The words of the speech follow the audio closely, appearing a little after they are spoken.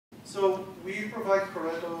So we provide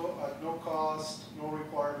Corretto at no cost, no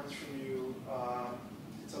requirements from you.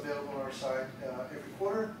 It's available on our site every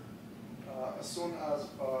quarter. As soon as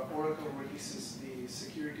Oracle releases the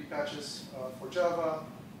security patches for Java,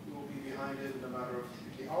 we will be behind it in a matter of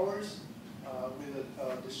typically hours with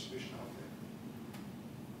a distribution out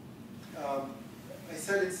there. I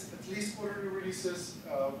said it's at least quarterly releases.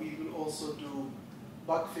 We will also do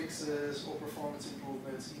bug fixes or performance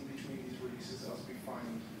improvements in between these releases as we find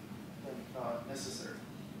them necessary.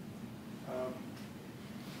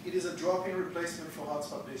 It is a drop-in replacement for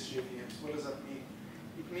hotspot-based JVMs. What does that mean?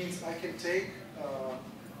 It means I can take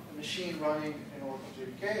a machine running in Oracle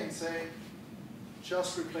JDK and say,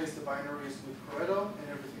 just replace the binaries with Corretto and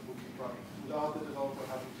everything will keep running without the developer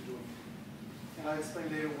having to do anything. And I'll explain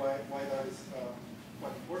later why that is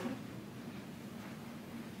quite important.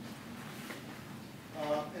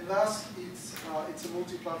 And last, it's a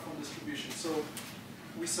multi-platform distribution. So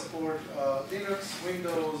we support Linux,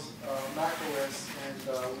 Windows, Mac OS, and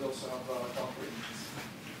we also have Docker images.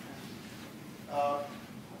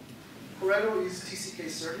 Corretto is TCK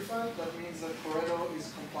certified. That means that Corretto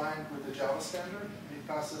is compliant with the Java standard. It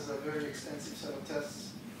passes a very extensive set of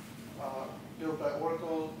tests built by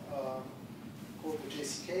Oracle called the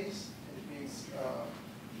JCKs. And it means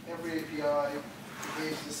every API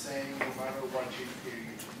behaves the same no matter what JDK you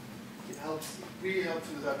use. It really helps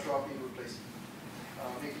with that drop-in replacement.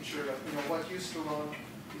 Making sure that what used to run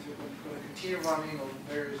is going to continue running on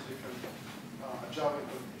various different Java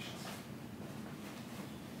implementations.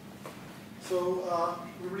 So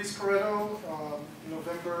we released Corretto in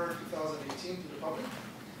November 2018 to the public.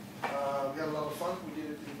 We had a lot of fun. We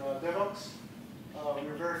did it in DevOps. We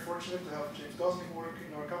were very fortunate to have James Gosling work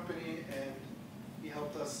in our company, and he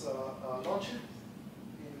helped us launch it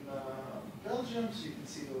in Belgium. So you can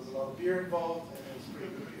see there was a lot of beer involved, and it was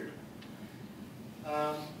pretty good beer.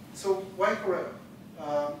 So why Corretto?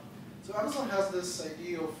 So Amazon has this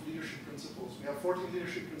idea of leadership principles. We have 14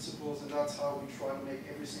 leadership principles, and that's how we try to make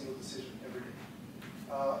every single decision every day.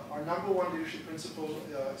 Our number one leadership principle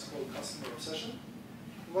is called customer obsession.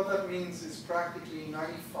 And what that means is practically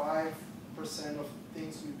 95% of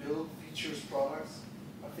things we build, features, products,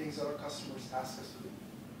 are things that our customers ask us to do.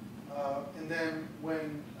 And then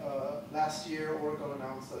when last year Oracle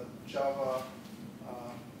announced that Java,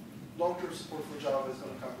 long-term support for Java is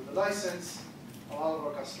going to come with a license, a lot of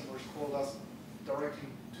our customers called us directly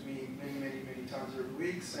to me many times every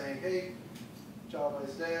week saying, hey, Java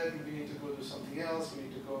is dead, we need to go do something else, we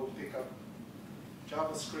need to go pick up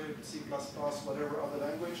JavaScript, C++, whatever other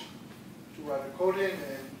language to write a code in,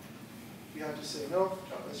 and we had to say, no,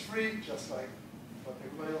 Java is free, just like what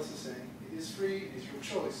everybody else is saying. It is free, it is your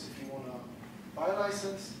choice. If you want to buy a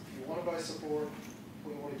license, if you want to buy support,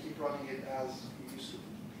 or you want to keep running it as you used to.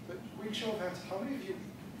 But quick show of hands, how many of you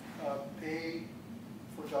pay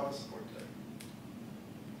for Java support today?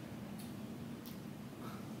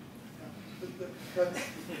 That's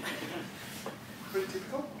pretty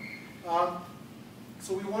typical.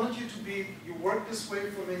 So we wanted you to be, you worked this way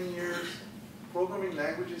for many years. Programming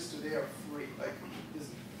languages today are free. Like, there's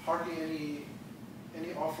hardly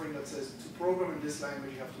any offering that says to program in this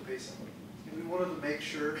language you have to pay somebody. And we wanted to make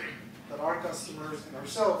sure that our customers and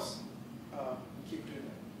ourselves keep doing that.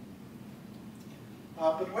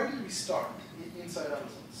 But where did we start inside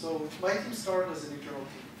Amazon? So my team started as an internal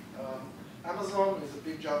team. Amazon is a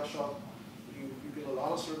big Java shop. We build a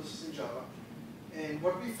lot of services in Java. And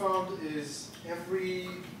what we found is every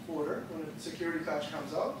quarter, when a security patch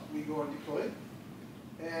comes out, we go and deploy it.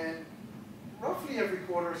 And roughly every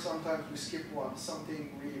quarter, sometimes we skip one,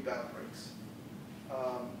 something really bad breaks.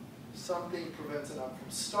 Something prevents an app from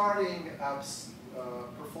starting, app's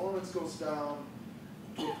performance goes down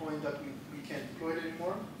to a point that we can't deploy it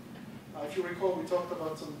anymore. If you recall, we talked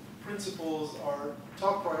about some principles. Our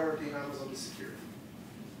top priority in Amazon is security.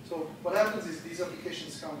 So what happens is these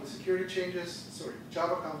applications come with security changes,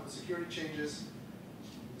 Java comes with security changes,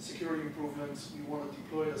 security improvements. We want to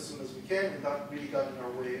deploy it as soon as we can, and that really got in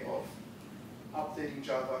our way of updating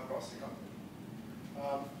Java across the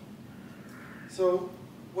company. So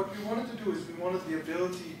what we wanted to do is we wanted the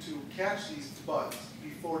ability to catch these bugs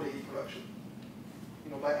before they hit production.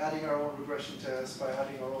 By adding our own regression tests, by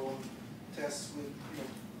adding our own tests with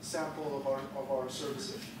sample of our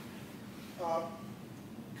services.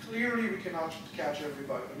 Clearly, we cannot catch every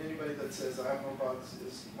bug, and anybody that says I have no bugs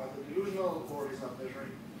is either delusional or is not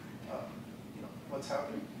measuring, what's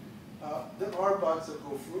happening. There are bugs that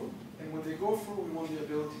go through, and when they go through, we want the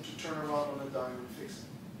ability to turn around on a dime and fix it.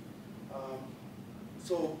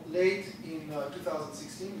 So late in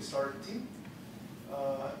 2016, we started a team,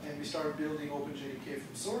 and we started building OpenJDK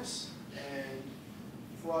from source. And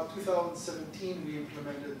throughout 2017, we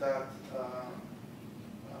implemented that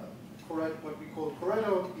what we call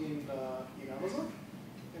Corretto in Amazon.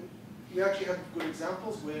 And we actually had good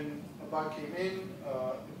examples when a bug came in,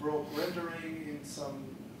 it broke rendering in some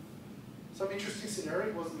interesting scenario.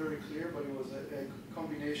 It wasn't very clear, but it was a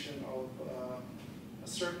combination of a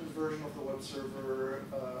certain version of the web server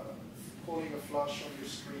calling a flush on your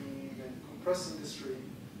stream and compressing the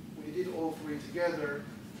stream. When you did all three together,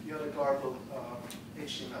 you had a garbled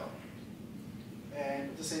HTML. And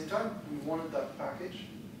at the same time, we wanted that package.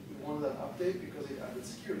 We wanted that update because it added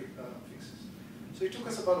security fixes. So it took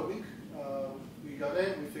us about a week. We got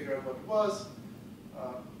in, we figured out what it was,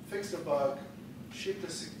 fixed the bug, shipped a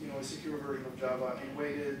secure version of Java, and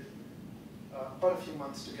waited quite a few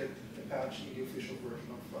months to get a patch in the official version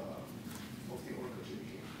of the Oracle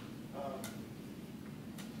JDK.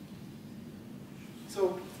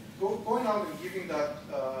 So going out and giving that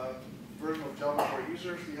version of Java to our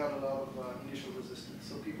users, we had a lot of initial resistance.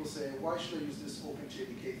 So people say, why should I use this open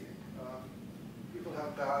JDK thing? People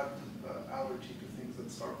have bad allergy to things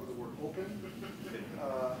that start with the word open. I'm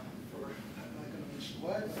not going to mention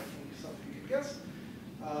why, but I think it's something you can guess.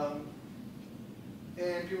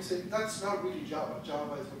 And people say, that's not really Java.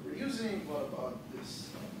 Java is what we're using. What about this?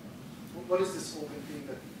 What is this open thing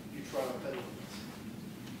that you try to peddle with?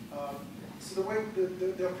 So the way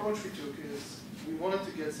the approach we took is we wanted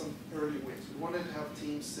to get some early wins. We wanted to have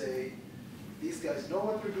teams say, these guys know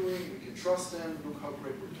what they're doing, we can trust them, look how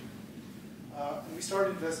great we're doing. And we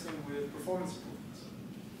started investing with performance improvements.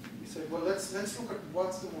 We said, well, let's look at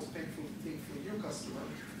what's the most painful thing for your customer.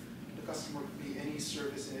 The customer could be any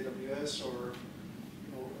service in AWS or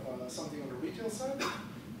something on the retail side.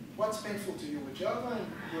 What's painful to you with Java? And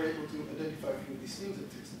we're able to identify a few of these things and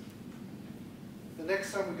fix them. The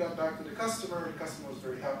next time we got back to the customer was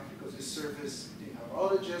very happy because his service didn't have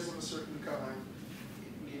outages of a certain kind,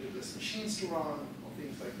 it needed less machines to run, or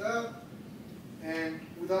things like that. And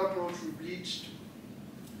with that approach, we reached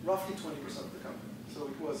roughly 20% of the company. So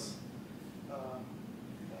it was, how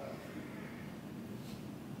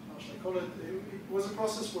should I call it? It was a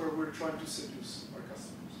process where we're trying to seduce our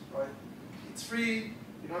customers, right? It's free,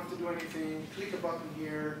 you don't have to do anything, click a button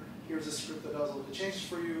here, here's a script that does all the changes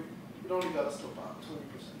for you. It only got us to about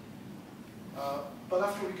 20%. But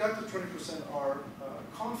after we got to 20%, our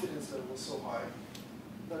confidence level was so high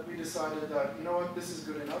that we decided that, you know what, this is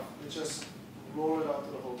good enough. Let's just roll it out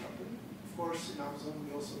to the whole company. Of course, in Amazon,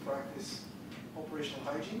 we also practice operational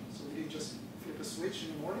hygiene. So we didn't just flip a switch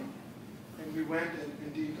in the morning. And we went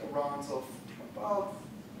and did rounds of about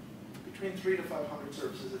between 300 to 500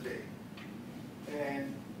 services a day.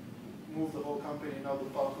 And moved the whole company. Now the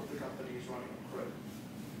bulk of the company is running on Corretto.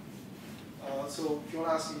 So if you want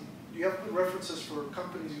to ask me, do you have good references for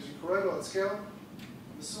companies using Corretto at scale?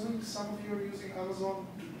 I'm assuming some of you are using Amazon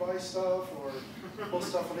to buy stuff or post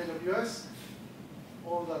stuff on AWS.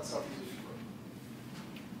 All that stuff is using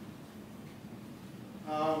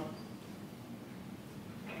Corretto.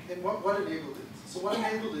 And what enabled it? So what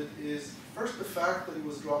enabled it is, first, the fact that it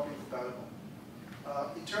was drop-in compatible.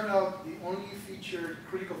 It turned out the only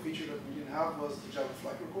critical feature that we didn't have was the Java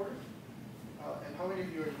flag recorder. And how many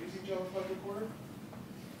of you are using Java Flag Recorder?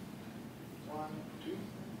 1, 2.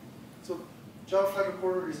 So Java Flag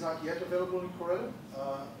Recorder is not yet available in Corretto,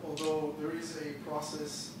 although there is a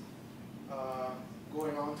process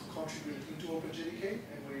going on to contribute it into OpenJDK,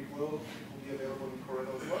 and when it will be available in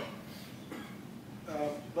Corretto as well.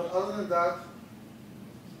 But other than that,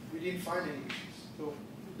 we didn't find any issues. So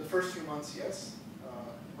the first few months, yes,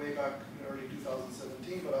 way back in early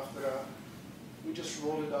 2017, but after that, we just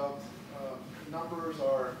rolled it out. Numbers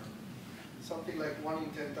are something like 1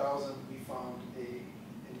 in 10,000 we found an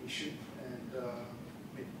issue, and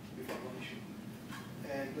we found one issue.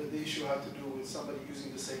 And the issue had to do with somebody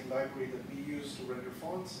using the same library that we use to render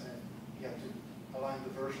fonts, and he had to align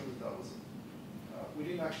the versions. That was it. We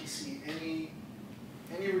didn't actually see any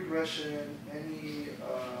regression, any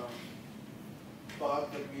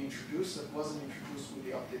bug that we introduced that wasn't introduced with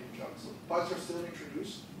the updated Java. So bugs are still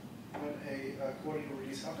introduced when a quarterly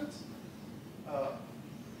release happens.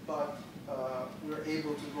 But we're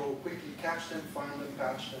able to go quickly catch them, find them,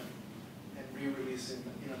 patch them, and re-release in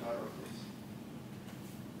a matter of days.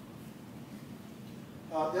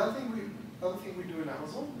 The other thing we do in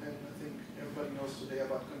Amazon, and I think everybody knows today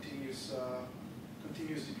about continuous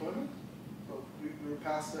deployment. So we're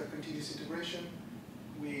past the continuous integration.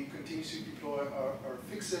 We continuously deploy our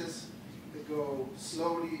fixes that go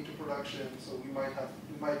slowly into production. So we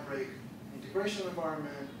might break an integration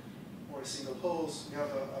environment or a single host. We have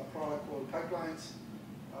a product called Pipelines.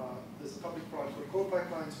 There's a public product called Code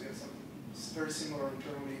Pipelines. We have something very similar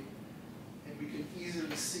internally. And we can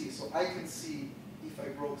easily see. So I can see if I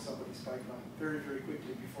broke somebody's pipeline very, very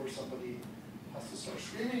quickly before somebody has to start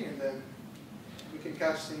screaming, and then we can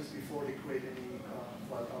catch things before they create any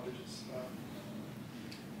flat outages.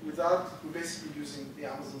 With that, we're basically using the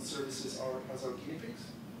Amazon services as our guinea pigs.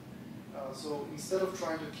 So instead of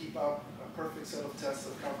trying to keep up a perfect set of tests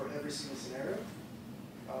that cover every single scenario,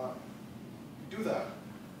 we do that.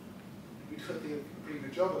 We do a pretty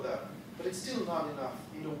good job of that, but it's still not enough.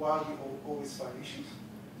 In the wild, you always find issues.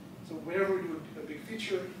 So whenever we do a big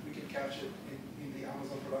feature, we can catch it in the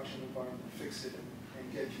Amazon production environment, fix it,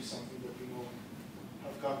 and get you something that we know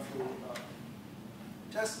have gone through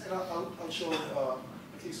tests. And I'll show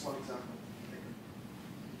at least one example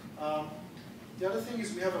later. The other thing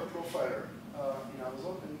is we have a profiler in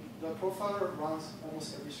Amazon, and that profiler runs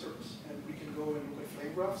almost every service. And we can go and look at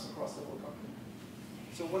flame graphs across the whole company.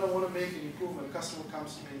 So when I want to make an improvement, a customer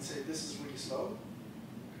comes to me and says, this is really slow.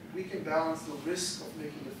 We can balance the risk of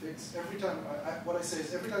making the fix. Every time, what I say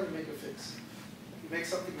is every time you make a fix, you make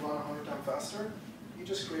something run 100 times faster, you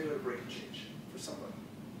just created a break and change for somebody.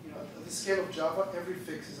 You know, at the scale of Java, every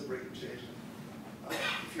fix is a break and change.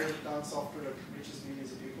 If you have done software that reaches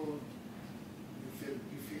millions of people, you feel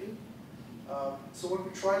it. So what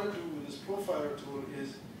we try to do with this profiler tool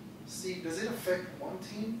is see, does it affect one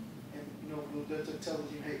team? And we'll tell the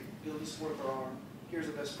team, hey, build this workaround, here's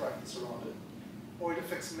the best practice around it. Or it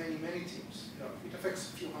affects many, many teams. It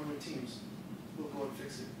affects a few hundred teams. We'll go and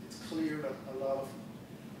fix it. It's clear that a lot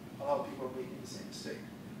of people are making the same mistake.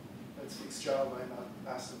 Let's fix Java and not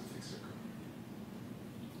ask them to fix their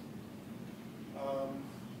code.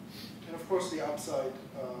 And of course, the upside,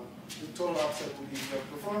 the total upside will be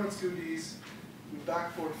performance goodies. We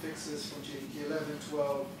backport fixes from JDK 11,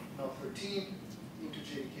 12, now 13 into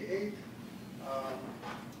JDK 8,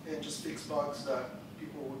 and just fix bugs that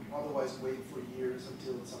people would otherwise wait for years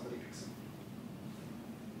until somebody fixes them.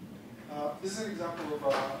 This is an example of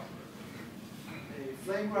a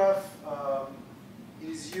flame graph. It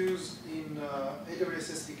is used in AWS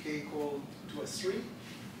SDK called 2S3.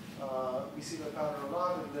 We see that pattern a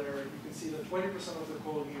lot, and there you can see that 20% of the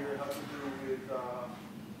call here has to do with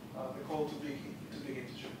the call to big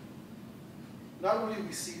integer. Not only do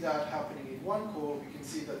we see that happening in one call, we can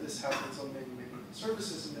see that this happens on many, many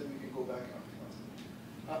services, and then we can go back and optimize it.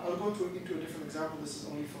 I'll go into a different example. This is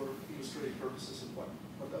only for illustrative purposes of what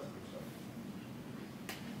that looks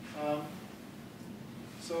like.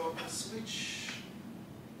 So switch.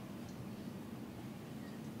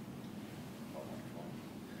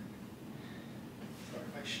 Sorry,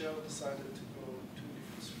 my shell decided to go two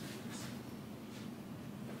different screens.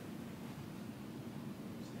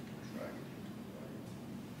 So I can drag it into the right.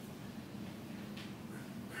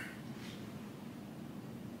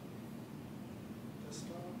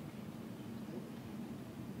 Desktop.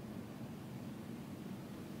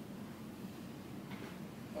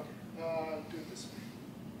 Okay, do it this way.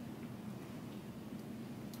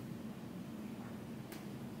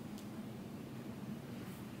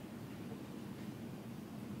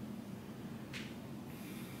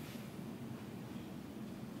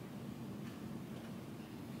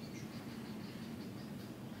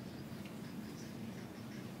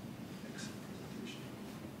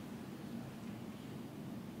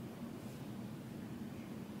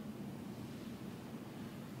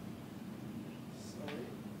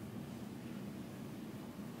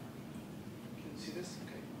 See this?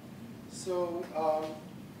 Okay. So,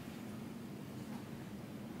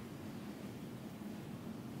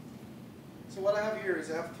 so what I have here is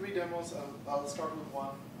I have 3 demos. I'll start with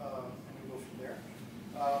one, and we go from there.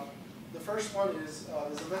 The first one is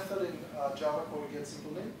there's a method in Java called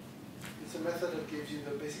getSimpleName. It's a method that gives you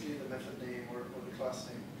basically the method name or the class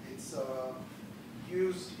name. It's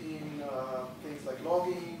used in things like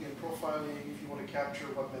logging and profiling if you want to capture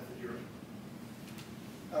what method you're in.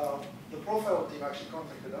 The profile team actually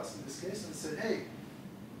contacted us in this case and said, hey,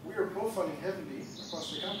 we are profiling heavily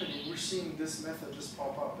across the company. We're seeing this method just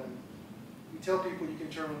pop up. And we tell people you can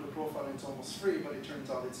turn on the profile and it's almost free, but it turns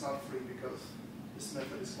out it's not free because this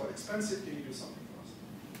method is quite expensive. Can you do something for us?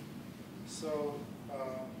 So,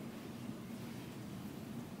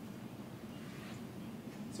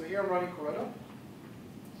 so here I'm running Corretto.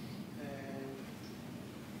 And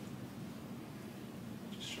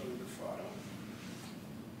just show you the file.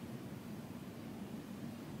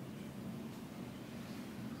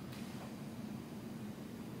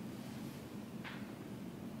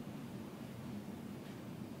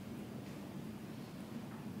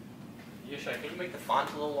 Yishai, can you make the font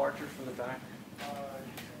a little larger from the back?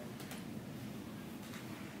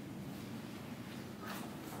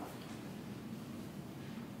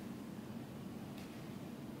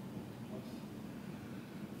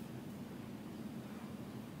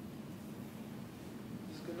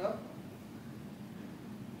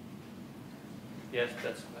 Yes,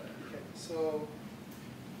 that's. Okay, so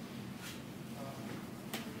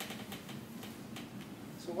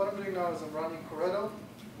what I'm doing now is I'm running Corretto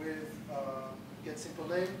with get simple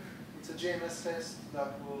name. It's a JMS test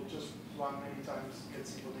that will just run many times get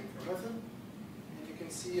simple name per method. And you can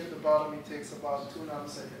see at the bottom it takes about 2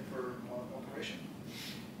 nanoseconds per operation.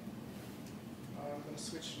 I'm going to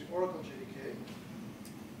switch to the Oracle JDK.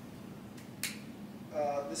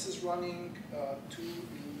 This is running to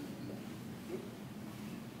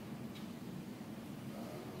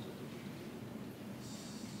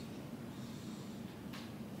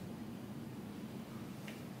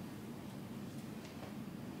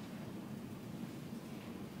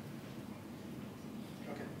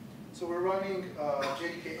So we're running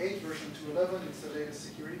JDK 8 version 2.11. It's the latest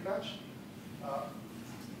security patch.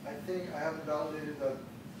 I think I haven't validated that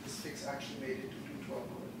this fix actually made it to 2.12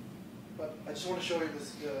 already. But I just want to show you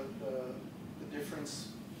this, the difference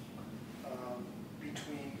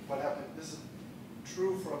between what happened. This is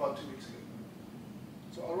true for about 2 weeks ago.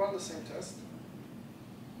 So I'll run the same test.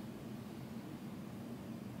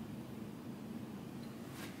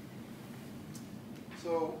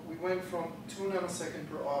 So we went from 2 nanoseconds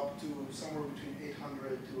per op to somewhere between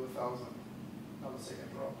 800 to 1,000 nanoseconds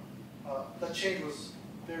per op. That change was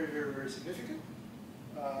very, very, very significant.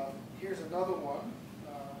 Here's another one.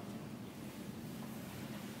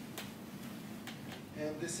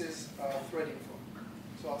 And this is threading flow.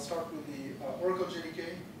 So I'll start with the Oracle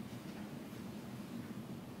JDK.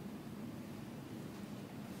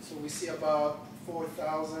 So we see about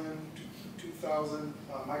 4,000 to 2,000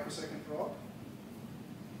 microseconds per op.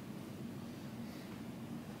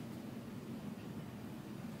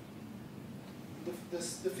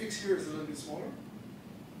 The fix here is a little bit smaller.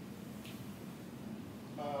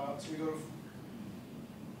 So we go to,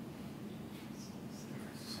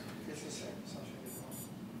 it's the same, it's not changing at all.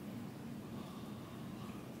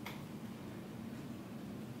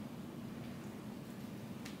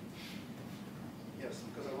 Yes,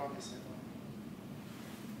 because I run the same one.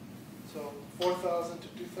 So 4,000 to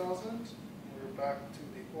 2,000, we're back to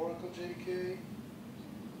the Oracle JDK.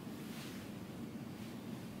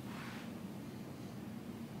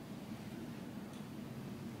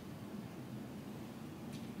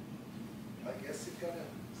 I guess it got in.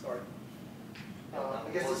 Sorry. I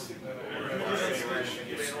guess it's. We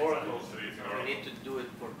need to do it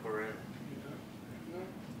for Corretto. No?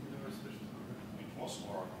 It was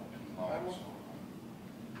Oracle.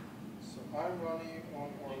 So I'm running on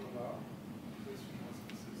Oracle now.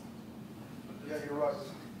 Yeah, you're right.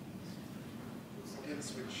 I didn't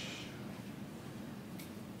switch.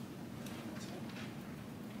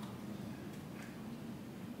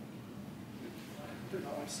 No,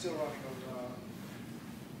 I'm still running on.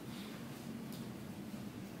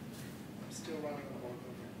 I'm still running on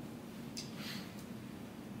Oracle here.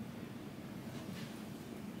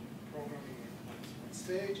 Programming on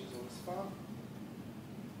stage is always fun.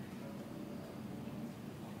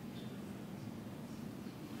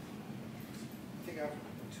 I think I have 2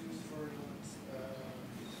 versions.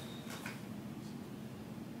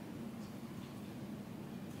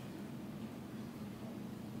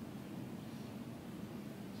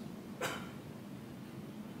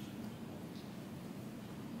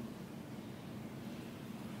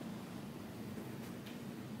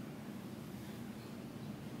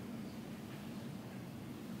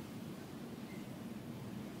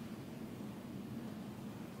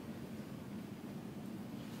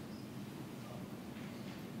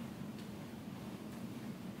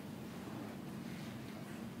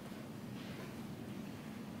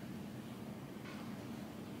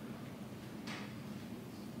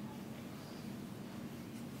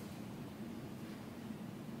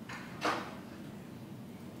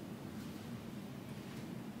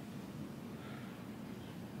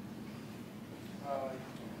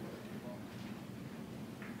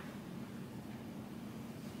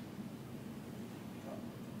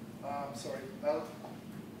 I'm sorry. Well,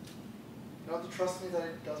 you have to trust me that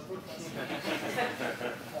it does work. But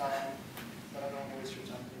I don't want to waste your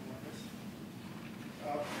time doing this.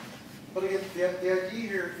 But again, the idea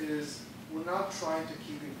here is we're not trying to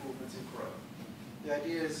keep improvements in Corretto. The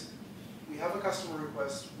idea is we have a customer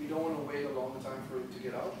request. We don't want to wait a long time for it to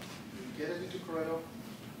get out. We get it into Corretto,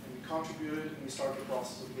 and we contribute it, and we start the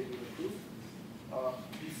process of getting it approved.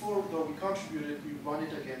 Before, though, we contribute it, we run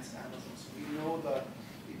it against Amazon. So we know that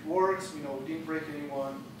it works, we know we didn't break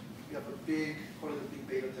anyone. We have a big, call it a big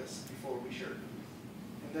beta test before we share it.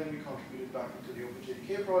 And then we contribute it back into the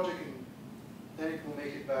OpenJDK project, and then it will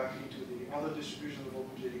make it back into the other distributions of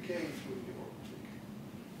OpenJDK, including the Oracle JDK.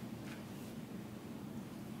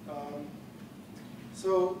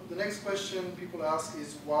 So the next question people ask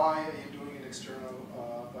is, why are you doing an external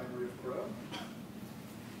binary of Corretto?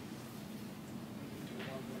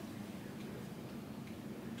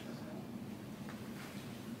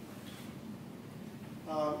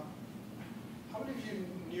 How many of you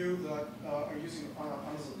knew that are using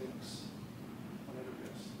Amazon Linux on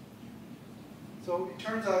AWS? So it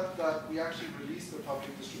turns out that we actually released the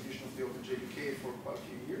public distribution of the OpenJDK for quite a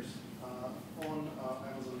few years on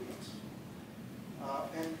Amazon Linux.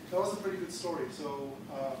 And that was a pretty good story. So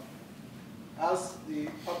as the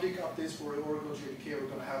public updates for Oracle JDK were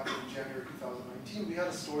going to happen in January 2019, we had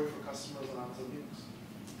a story for customers on Amazon Linux.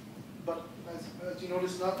 But as you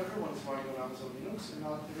notice, not everyone is running on Amazon Linux, and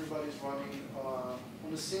not everybody is running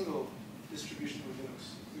on a single distribution with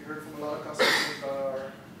Linux. We heard from a lot of customers that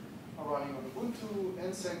are running on Ubuntu,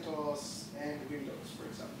 and CentOS, and Windows, for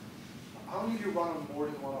example. How many of you run on more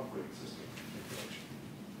than one operating system in production?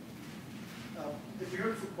 We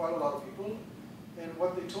heard from quite a lot of people, and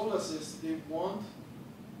what they told us is they want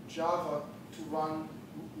Java to run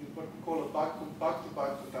with what we call a bug-to-bug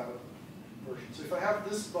compatible version. So if I have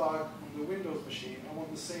this bug on the Windows machine, I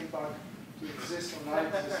want the same bug to exist on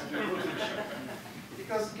that existing Ubuntu machine.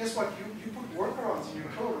 Because guess what? You put workarounds in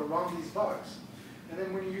your code around these bugs, and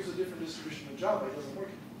then when you use a different distribution of Java, it doesn't work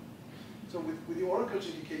anymore. So with the Oracle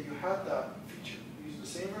JDK, you had that feature. You use the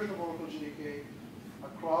same version of Oracle JDK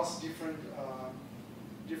across different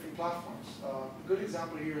platforms. A good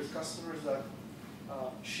example here is customers that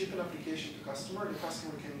ship an application to customer. The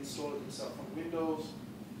customer can install it himself on Windows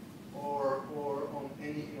or on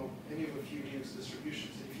any of a few Linux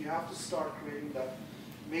distributions. And if you have to start creating that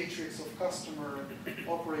matrix of customer,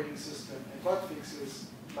 operating system, and bug fixes,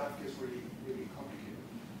 life gets really, really complicated.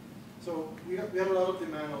 So we had a lot of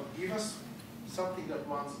demand of, give us something that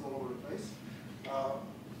runs all over the place,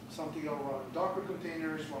 something that will run on Docker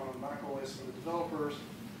containers, run on Mac OS for the developers,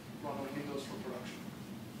 run on Windows for production.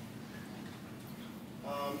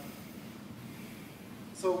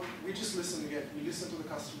 So we just listened again. We listened to the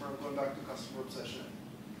customer, going back to customer obsession.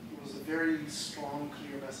 It was a very strong,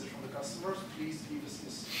 clear message from the customers. Please give us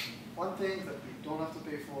this one thing that we don't have to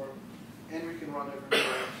pay for, and we can run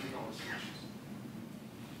everywhere with no restrictions.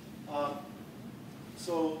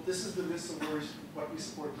 So this is the list of what we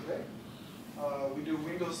support today. We do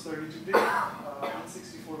Windows 32-bit, and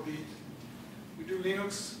 64-bit. We do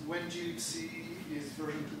Linux when glibc is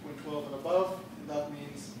version 2.12 and above, and that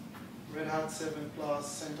means Red Hat 7+,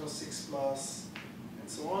 CentOS 6+, and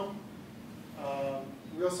so on.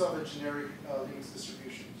 We also have a generic Linux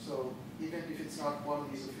distribution. So even if it's not one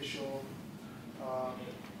of these official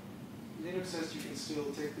Linux says, you can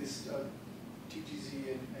still take this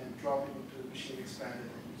TGZ and drop it into the machine, expand it,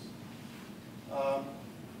 and use it.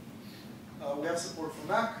 We have support for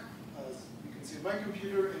Mac, as you can see on my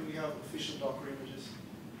computer, and we have official Docker images.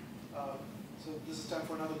 So this is time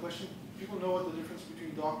for another question. People know what the difference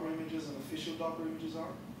between Docker images and official Docker images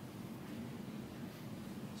are?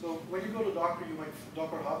 So when you go to Docker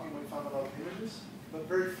Hub, you might find a lot of images, but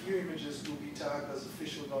very few images will be tagged as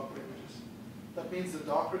official Docker images. That means the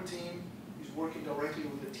Docker team is working directly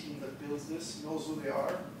with the team that builds this, knows who they are,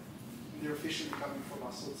 and they're officially coming from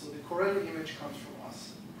us. So the Corretto image comes from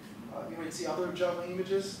us. You might see other Java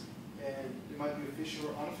images, and they might be official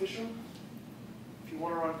or unofficial. If you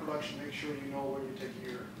want to run production, make sure you know where you're taking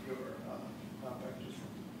your packages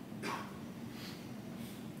from.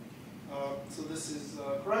 So this is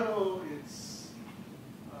Corretto. It's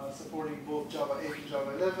supporting both Java 8 and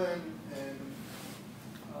Java 11, and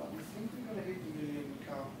we think we're going to hit the million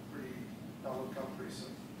download count pretty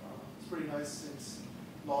soon. It's pretty nice since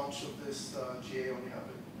launch of this GA only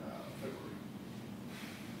happened in February.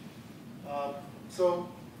 So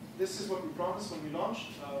this is what we promised when we launched.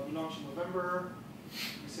 We launched in November.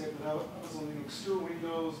 We said we have Amazon Linux 2,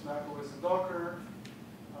 Windows, Mac OS, and Docker.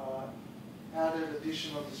 Added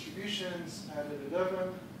additional distributions, added 11,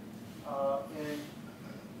 and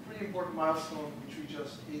a pretty important milestone, which we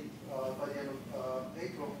just hit by the end of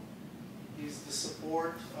April, is the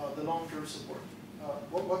support, the long-term support.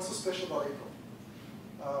 What's so special about April?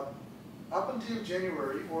 Up until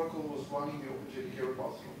January, Oracle was running the OpenJDK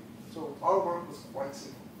repository. So our work was quite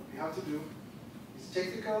simple. What we had to do is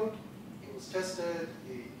take the code, it was tested,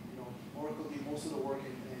 Oracle did most of the work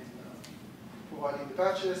in providing the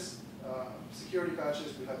patches, security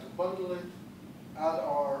patches. We had to bundle it, add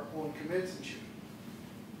our own commits, and ship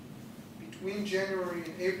it. Between January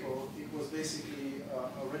and April, it was basically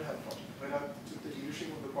a Red Hat project. Red Hat took the leadership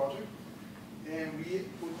of the project, and we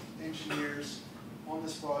put engineers on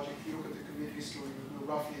this project. If you look at the commit history, we're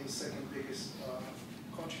roughly the second biggest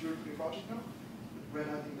contributor to the project now, with Red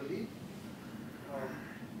Hat in the lead.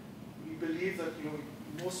 We believe that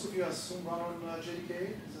most of you, I assume, run on JDK 8.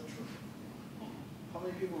 Is that true? How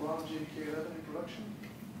many people run on JDK 11 in production?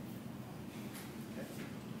 Okay.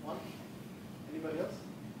 One? Anybody else?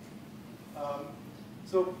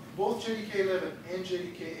 So both JDK 11 and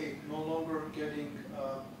JDK 8 no longer getting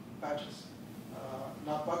patches,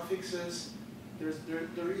 not bug fixes.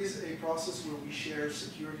 There is a process where we share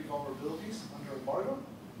security vulnerabilities under embargo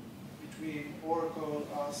between Oracle,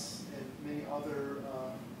 us, and many other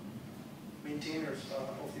maintainers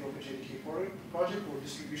of the OpenJDK project or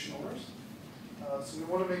distribution owners. So we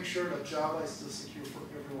want to make sure that Java is still secure for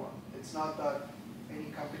everyone. It's not that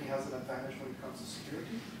any company has an advantage when it comes to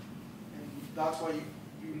security. And that's why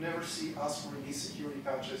you never see us release security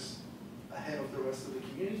patches ahead of the rest of the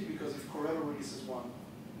community, because if Corretto releases one,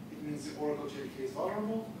 it means the Oracle JDK is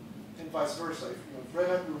vulnerable, and vice versa. If Red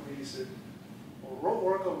Hat will release it, or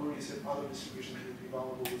Oracle will release it, other distributions will be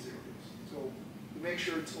vulnerable with zero days. So we make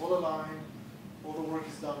sure it's all aligned, all the work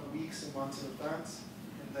is done weeks and months in advance,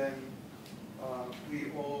 and then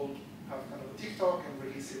we all have kind of a TikTok and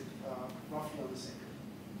release it roughly on the same day.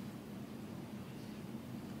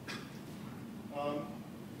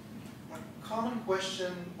 A common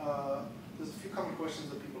question, there's a few common questions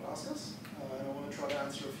that people ask us, and I want to try to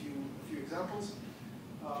answer a few examples.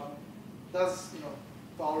 Does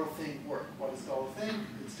dollar thing work? What is dollar thing?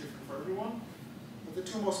 It's different for everyone. But the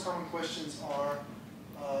two most common questions are,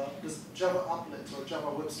 does Java Applet or Java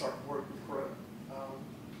WebStart work with Corretto?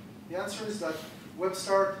 The answer is that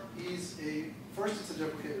WebStart is first it's a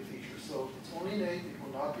deprecated feature, so it's only in 8, it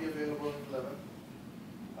will not be available in 11,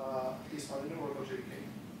 at least not in Oracle JDK.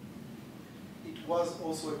 It was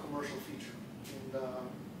also a commercial feature in the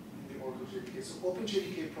Oracle JDK. So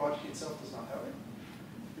OpenJDK project itself does not have it.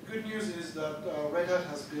 The good news is that Red Hat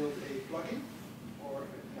has built a plugin or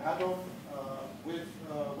an add-on with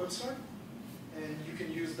WebStart, and you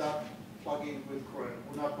can use that plugin with Corretto.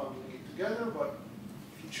 We're not bundling it together, but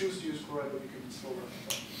if you choose to use Corretto, you can install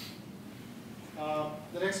that.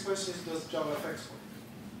 The next question is, does JavaFX work?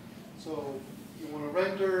 So you want to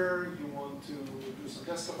render, you want to do some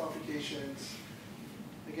desktop applications.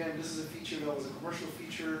 Again, this is a feature that was a commercial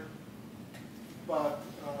feature, but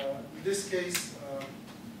in this case,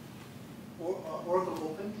 Oracle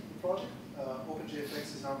opened the project.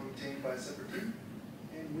 OpenJFX is now maintained by a separate team,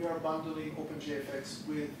 and we are bundling OpenJFX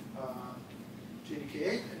with JDK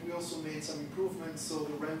 8, and we also made some improvements so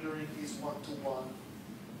the rendering is one-to-one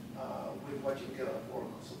with what you get out of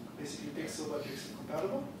Oracle. So basically pixel by pixel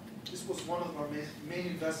compatible. This was one of our main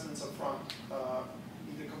investments up front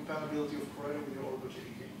in the compatibility of Corretto with the Oracle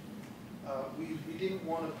JDK. We didn't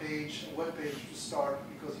want a web page to start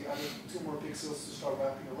because you added 2 more pixels to start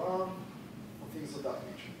wrapping around, or things of that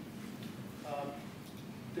nature.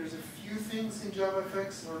 There's a few things in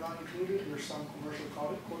JavaFX that are not included. There's some commercial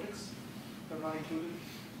codecs that are not included,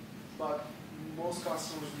 but most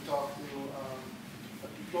customers we talk to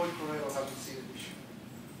that deployed Corretto haven't seen an issue.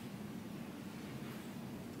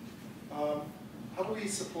 How do we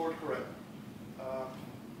support Corretto?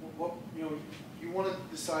 You want to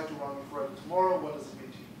decide to run with Corretto tomorrow. What does it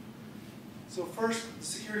mean to you? So first, the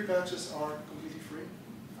security patches are completely free.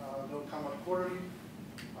 They'll come out quarterly.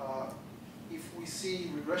 If we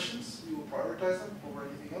see regressions, we will prioritize them over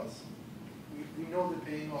anything else. We know the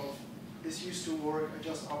pain of this used to work. I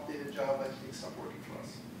just updated Java and things stopped working for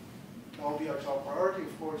us. That will be our top priority.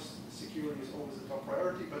 Of course, security is always a top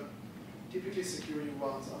priority, but typically security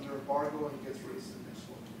runs under embargo and gets released in the next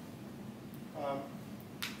quarter.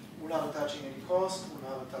 We're not attaching any cost. We're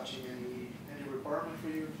not attaching any requirement for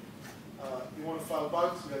you. You want to file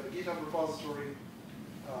bugs, we have a GitHub repository.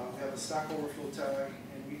 We have a Stack Overflow tag,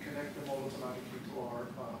 and we connect them all automatically to our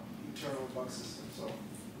internal bug system. So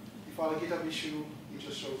you file a GitHub issue, it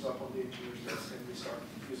just shows up on the engineer's desk, and we start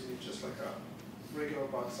using it just like a regular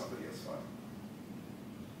bug somebody has filed.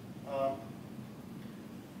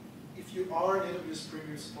 If you are an AWS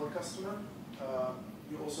Premium Support customer,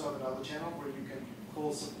 you also have another channel where you can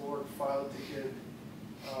call support, file a ticket.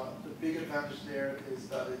 The big advantage there is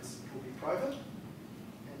that it will be private,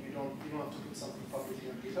 and you don't have to put something publicly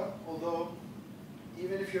on GitHub. Although,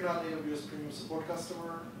 even if you're not an AWS Premium Support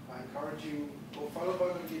customer, I encourage you, go file a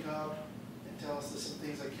bug on GitHub and tell us there's some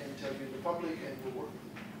things I can't tell you in the public, and we'll work with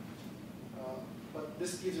you. But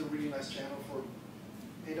this gives a really nice channel for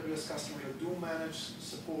AWS customers that do manage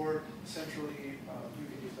support centrally. You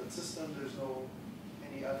can use that system. There's no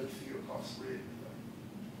any added fee or cost related to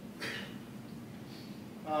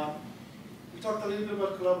that. We talked a little bit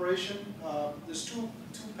about collaboration. There's two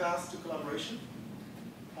paths to collaboration.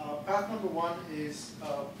 Path number one is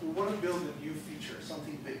we want to build a new feature,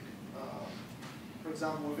 something big. For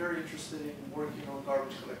example, we're very interested in working on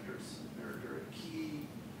garbage collectors. They're a key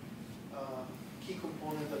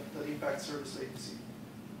component that impacts service latency.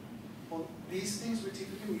 On these things, we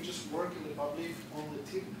typically just work in the public on the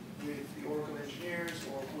tip with the Oracle engineers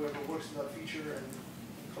or whoever works on that feature and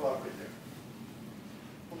collaborate there.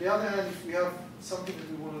 On the other hand, if we have something that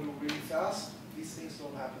we want to do really fast, these things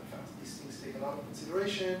don't happen fast. These things take a lot of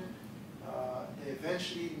consideration. They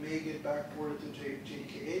eventually may get backported to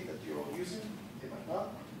JDK 8 that you're all using. They might not.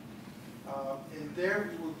 And there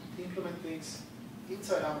we will implement things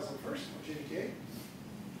inside Amazon first, on JDK.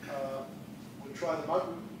 We'll try them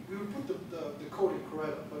out. We will put the code in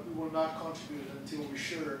Corretto, but we will not contribute it until we're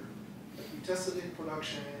sure that we tested it in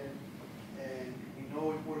production and we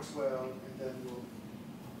know it works well, and then we'll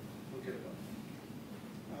get it done.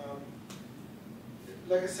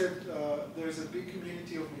 Like I said, there's a big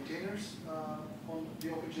community of maintainers on the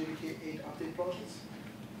OpenJDK 8 update projects.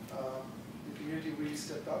 The community really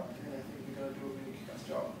stepped up, and I think we're going to do a really kick-ass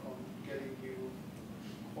job on getting you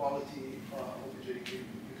quality OpenJDK you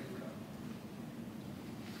can run.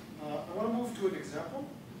 I want to move to an example.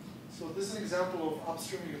 So this is an example of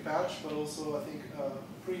upstreaming a patch, but also I think a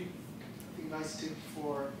pretty nice tip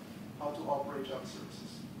for how to operate Java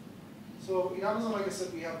services. So in Amazon, like I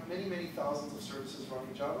said, we have many, many thousands of services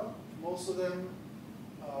running Java. Most of them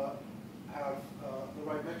have the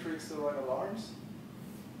right metrics, the right alarms.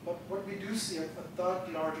 But what we do see at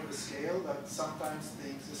that large of a scale, that sometimes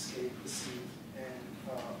things escape the sieve. And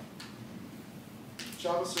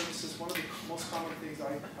Java services, one of the most common things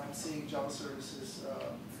I'm seeing in Java services,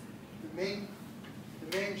 the main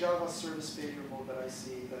Java service failure mode that I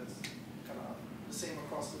see that's kind of the same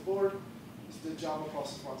across the board is the Java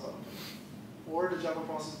process runs out of memory. Or the Java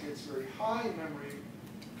process gets very high in memory,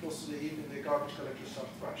 close to the heap, and the garbage collector starts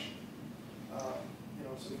thrashing.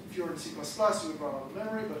 So if you're in C++, you would run out of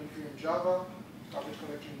memory, but if you're in Java, garbage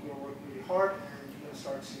collector is going to work really hard, and you're going to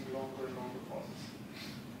start seeing longer and longer pauses.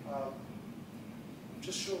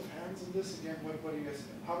 Just show of hands on this again. What do you guys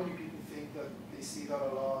think? How many people think that they see that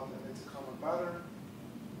a lot and it's a common pattern?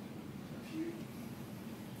 A few.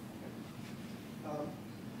 Okay.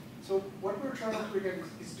 So what we're trying to do again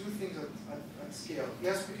is do things at scale.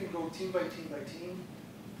 Yes, we can go team by team by team,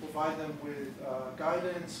 provide them with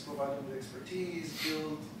guidance, provide them with expertise,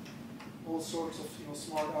 build all sorts of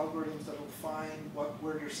smart algorithms that will find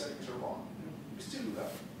where your settings are wrong. We still do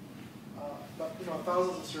that. But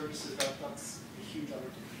thousands of services, that's a huge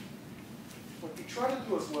undertaking. What we try to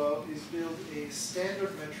do as well is build a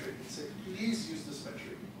standard metric and say, please use this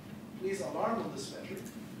metric, please alarm on this metric,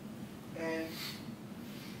 and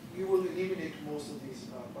we will eliminate most of these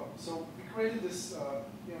problems. So we created this,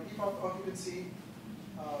 heap occupancy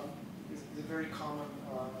is a very common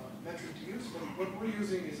metric to use, but what we're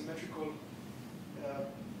using is a metric called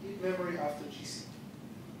heap memory after GC.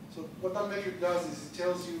 So what that metric does is it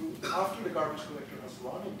tells you, after the garbage collector has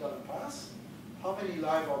run and done a pass, how many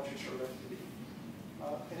live objects are left in the heap.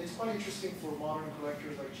 And it's quite interesting for modern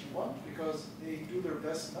collectors like G1 because they do their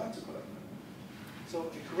best not to collect them.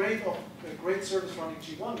 So a great service running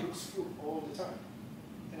G1 looks full all the time.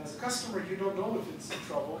 And as a customer, you don't know if it's in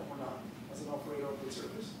trouble or not as an operator of the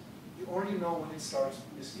service. You only know when it starts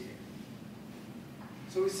misbehaving.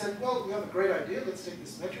 So we said, well, we have a great idea. Let's take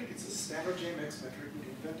this metric. It's a standard JMX metric. We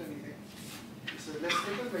didn't invent anything. We said, let's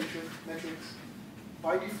take a metrics,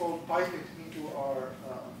 by default, pipe it into our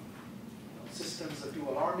systems that do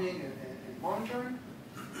alarming and monitoring,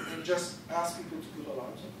 and just ask people to put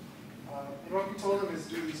alarms on. And what we told them is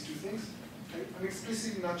do these two things. I'm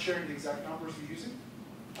explicitly not sharing the exact numbers we're using,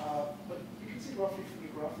 but you can see roughly from the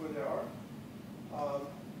graph where they are.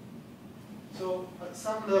 So at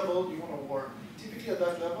some level, you want to work. Typically at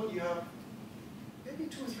that level, you have maybe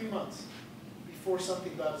 2 or 3 months before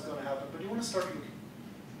something bad is going to happen, but you want to start looking.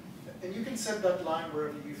 And you can set that line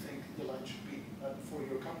wherever you think the line should be, for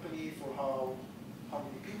your company, for how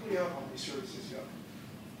many people you have, how many services you have.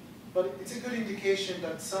 But it's a good indication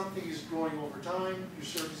that something is growing over time, your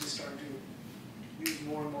service is starting to use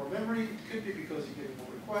more and more memory. It could be because you're getting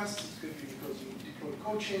more requests, it could be because you deploy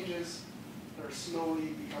code changes that are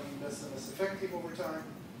slowly becoming less and less effective over time.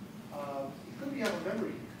 It could be you have a memory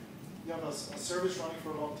leak. You have a service running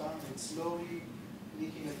for a long time and it's slowly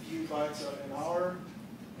leaking a few bytes an hour,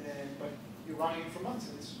 but you're running it for months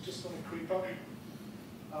and it's just going to creep up.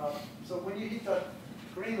 So when you hit that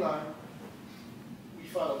green line, we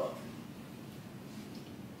file a bug.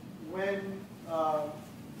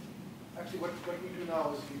 Actually what we do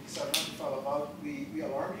now is we decide not to file a bug. We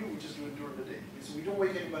alarm you, we just do it during the day. So we don't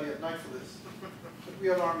wake anybody at night for this, but we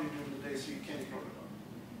alarm you during the day so you can't ignore the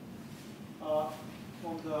bug.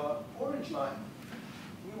 On the orange line,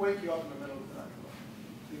 we wake you up in the middle of the night.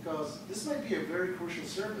 because this might be a very crucial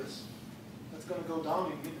service that's going to go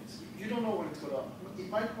down in minutes. You don't know when it's going to go down. It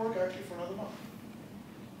might work actually for another month,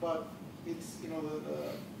 but it's, you know,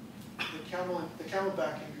 the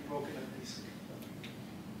camelback can be broken at any second.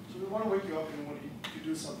 So we want to wake you up and we want you to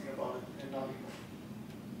do something about it and not ignore it.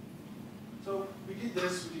 So we did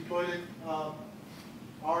this, we deployed it.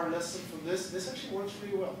 Our lesson from this actually works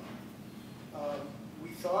really well. We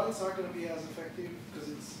thought it's not going to be as effective because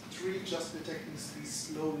it's really just detecting these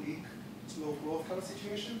slow leak, slow growth kind of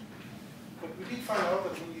situation. But we did find out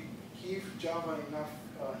that when you give Java enough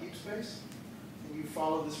heap space and you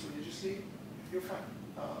follow this religiously, you're fine.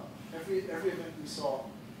 Every event we saw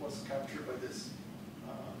was captured by this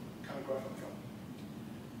kind of graph up front.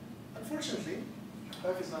 Unfortunately,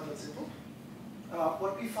 life is not that simple.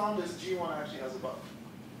 What we found is G1 actually has a bug.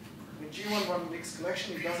 When G1 runs mixed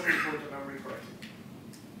collection, it doesn't report the memory correctly.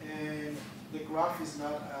 And the graph is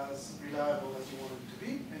not as reliable as you want it to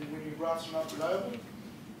be. And when your graphs are not reliable,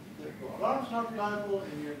 your alarms are not reliable,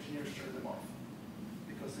 and your engineers turn them off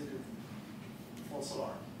because they do false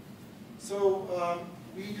alarm. So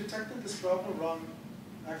we detected this problem around,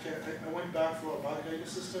 actually I went back for our bug data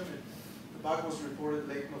system. The bug was reported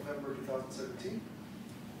late November 2017.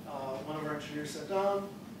 One of our engineers sat down.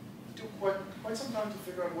 It took quite some time to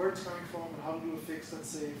figure out where it's coming from and how to do a fix that's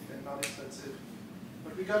safe and not expensive.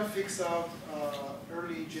 But we got a fix out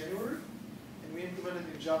early January, and we implemented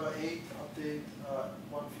in Java 8 update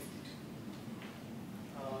 152.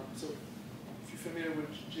 So if you're familiar with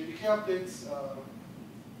JDK updates,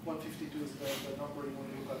 152 is the number you want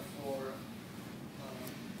to look at for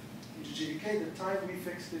into JDK. The time we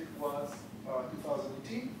fixed it was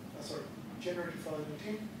 2018. January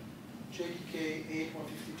 2018. JDK 8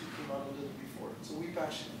 152 came out a little before. So we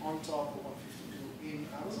patched it on top of 152 in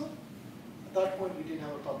Amazon. At that point, we didn't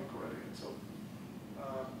have a public Corretto yet. So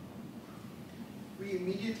we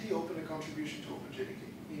immediately opened a contribution to OpenJDK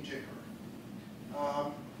in January.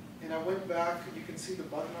 And I went back, you can see the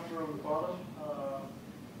bug number on the bottom,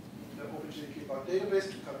 in the OpenJDK bug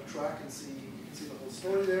database to kind of track and see, you can see the whole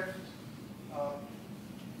story there.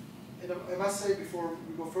 And I must say before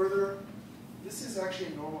we go further, this is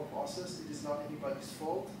actually a normal process. It is not anybody's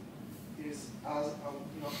fault. It is, as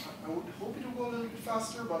you know, I would hope it would go a little bit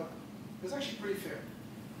faster, but it's actually pretty fair.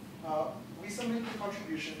 We submit the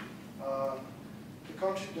contribution. The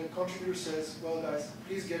contributor says, well, guys,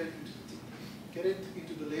 please get it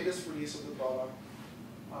into the latest release of the product.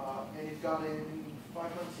 And it got in 5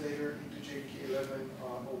 months later into JDK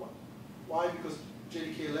 11.01. Why? Because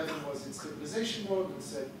JDK 11 was in stabilization mode and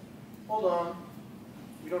said, hold on,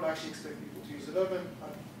 we don't actually expect people to use 11.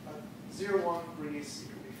 At 0.1 release,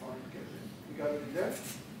 it will be fine to get it in. We got it in there.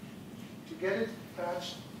 To get it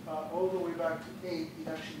patched all the way back to 8, it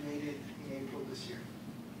actually made it in April this year.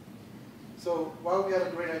 So while we had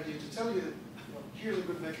a great idea to tell you that, here's a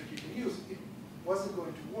good metric you can use, it wasn't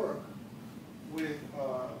going to work with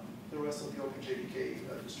the rest of the OpenJDK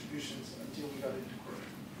distributions until we got into Corretto.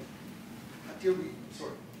 Until we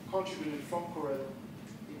contributed from Corretto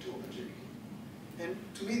into OpenJDK. And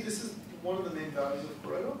to me, this is one of the main values of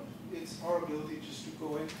Corretto. It's our ability just to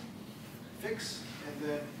go in, fix, and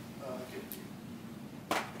then give it to you.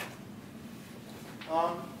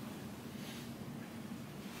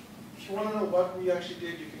 If you want to know what we actually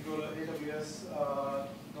did, you can go to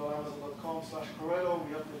aws.amazon.com/Corretto.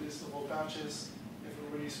 We have the list of all patches. Every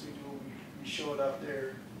release we do, we show it up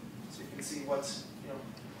there, so you can see what's,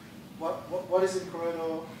 what is in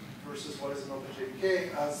Corretto versus what is in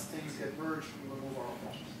OpenJDK. As things get merged, we remove our own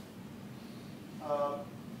patches.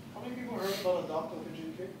 How many people heard about Adopt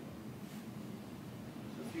OpenJDK?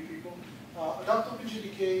 A few people. Adopt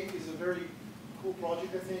OpenJDK is a very cool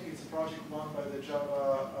project, I think. It's a project run by the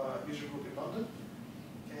Java user group in London.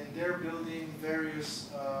 And they're building various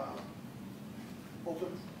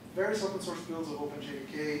open source builds of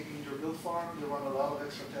OpenJDK in their build farm. They run a lot of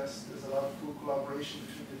extra tests. There's a lot of cool collaboration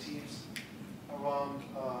between the teams around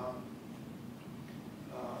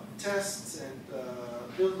tests and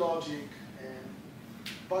build logic and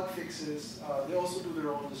bug fixes. They also do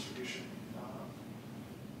their own distribution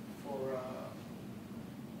for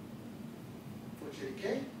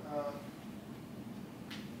JDK.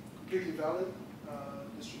 Completely valid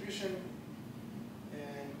distribution,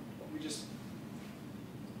 and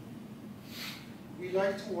we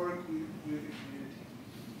like to work with the community.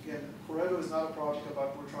 Again, Corretto is not a project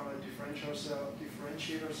about we're trying to differentiate ourselves.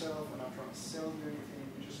 We're not trying to sell you anything.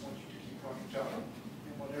 We just want you to keep running Java,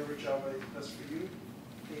 and whatever Java is best for you,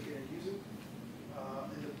 take it and use it.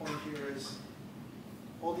 And the point here is,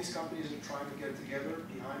 all these companies are trying to get together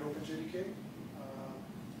behind OpenJDK,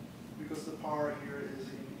 because the power here is,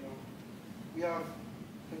 we have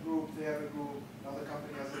group, they have a group, another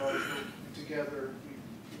company has another group, and together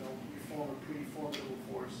we form a pretty formidable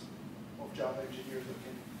force of Java engineers that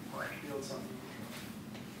can build something.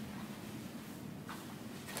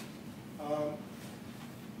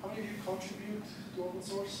 How many of you contribute to open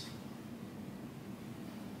source?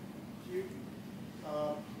 A few.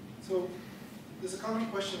 So there's a common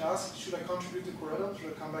question asked, should I contribute to Corretto? Should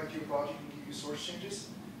I come back to your project and give you source changes?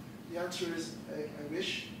 The answer is, I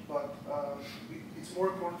wish, but it's more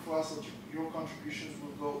important for us that your contributions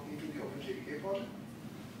will go into the OpenJDK project.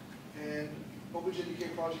 And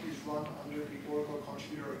OpenJDK project is run under the Oracle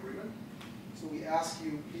Contributor Agreement. So we ask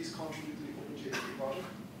you, please contribute to the OpenJDK project,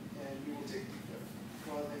 and we will take it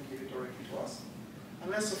rather than give it directly to us.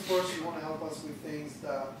 Unless, of course, you want to help us with things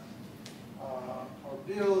that are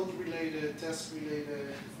build related, test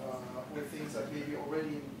related, or things that may be already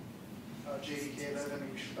in JDK 11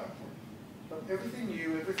 we should backport. But everything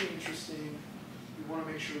new, everything interesting, we want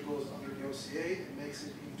to make sure it goes under the OCA and makes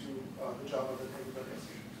it into the Java that everybody else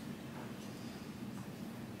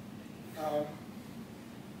uses.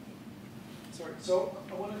 Sorry, so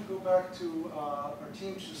I want to go back to our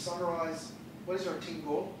team to summarize what is our team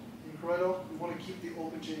goal. In Corretto, we want to keep the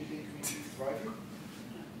OpenJDK community thriving.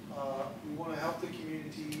 We want to help the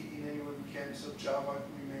community in any way we can so Java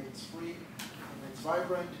remains free, remains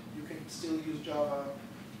vibrant. You can still use Java,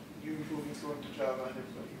 new improvements go into Java, and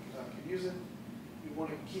everybody can use it. We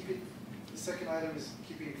want to keep it, the second item is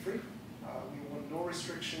keeping it free. We want no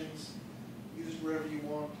restrictions, use it wherever you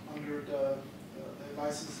want under the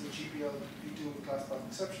license in GPL v2 with class path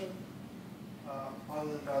exception.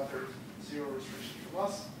 Other than that, there's zero restrictions from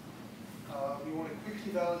us. We want to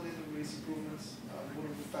quickly validate and release improvements. We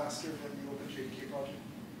want to move faster than the OpenJDK project.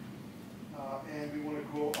 And we want to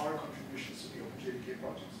grow our contributions to the OpenJDK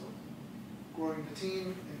project. So growing the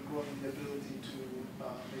team and growing the ability to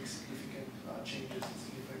make significant changes and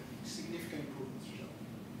significant improvements to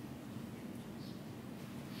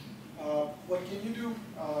Java. What can you do?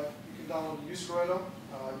 You can download and use Corretto.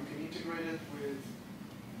 You can integrate it with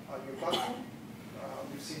your platform.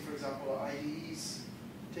 We've seen, for example, IDEs.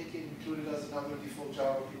 Take it, include it as another default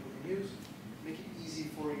Java people can use. Make it easy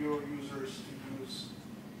for your users to use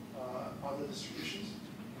other distributions.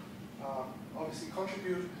 Obviously,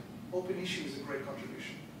 contribute. Open issue is a great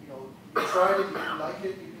contribution. You tried it, you didn't like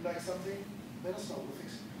it, you didn't like something, let us know, we'll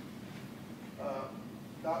fix it.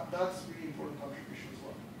 That's really important contribution as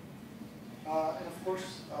well. And of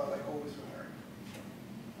course, like always, we're hiring.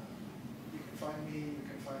 You can find me, you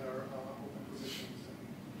can find our open positions. And,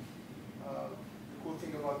 the cool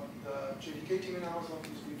thing about the JDK team in Amazon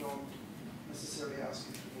is we don't necessarily ask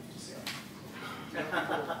you to move to Seattle.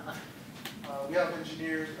 We have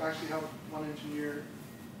engineers, actually have one engineer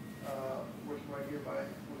working right here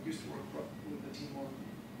we used to work with the team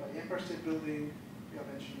by the Empire State Building. We have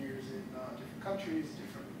engineers in different countries,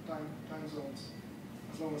 different time zones.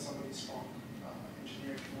 As long as somebody's strong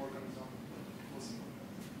engineer can work on his own, we'll see.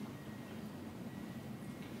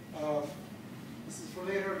 This is for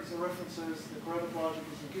later, these are references. The Corretto project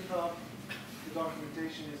is on GitHub. The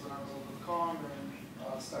documentation is on Amazon.com,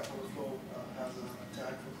 and Stack Overflow has a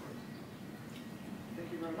tag for Corretto.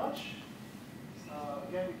 Thank you very much.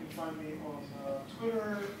 Again, you can find me on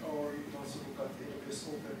Twitter, or you can also look at AWS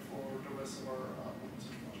Open for the rest of our open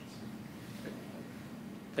source projects.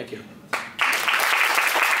 Thank you.